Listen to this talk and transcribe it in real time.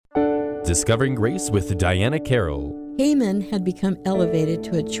Discovering Grace with Diana Carroll. Haman had become elevated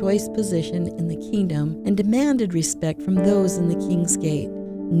to a choice position in the kingdom and demanded respect from those in the king's gate.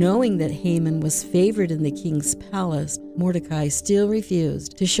 Knowing that Haman was favored in the king's palace, Mordecai still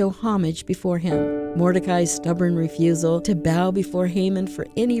refused to show homage before him. Mordecai's stubborn refusal to bow before Haman for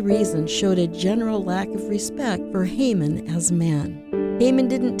any reason showed a general lack of respect for Haman as a man. Haman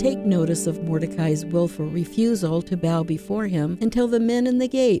didn't take notice of Mordecai's willful refusal to bow before him until the men in the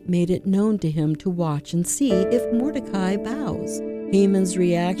gate made it known to him to watch and see if Mordecai bows. Haman's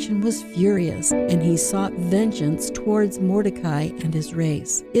reaction was furious, and he sought vengeance towards Mordecai and his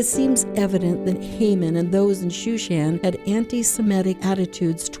race. It seems evident that Haman and those in Shushan had anti-Semitic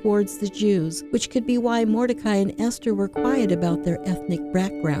attitudes towards the Jews, which could be why Mordecai and Esther were quiet about their ethnic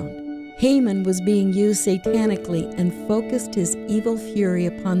background. Haman was being used satanically and focused his evil fury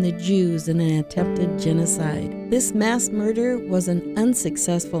upon the Jews in an attempted genocide. This mass murder was an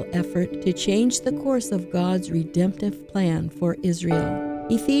unsuccessful effort to change the course of God's redemptive plan for Israel.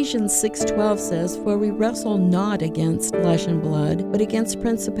 Ephesians 6:12 says, "For we wrestle not against flesh and blood, but against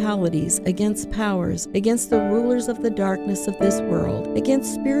principalities, against powers, against the rulers of the darkness of this world,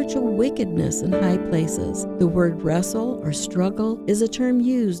 against spiritual wickedness in high places." The word wrestle or struggle is a term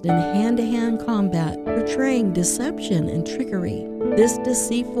used in hand-to-hand combat, portraying deception and trickery. This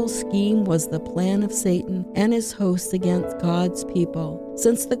deceitful scheme was the plan of Satan and his hosts against God's people.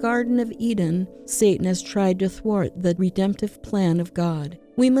 Since the Garden of Eden, Satan has tried to thwart the redemptive plan of God.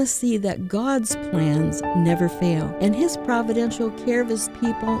 We must see that God's plans never fail, and his providential care of his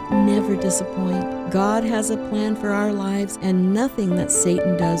people never disappoint. God has a plan for our lives, and nothing that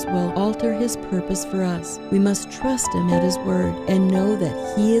Satan does will alter his purpose for us. We must trust him at his word and know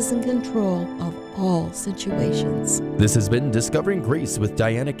that he is in control of all situations. This has been Discovering Grace with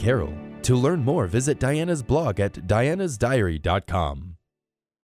Diana Carroll. To learn more, visit Diana's blog at dianasdiary.com.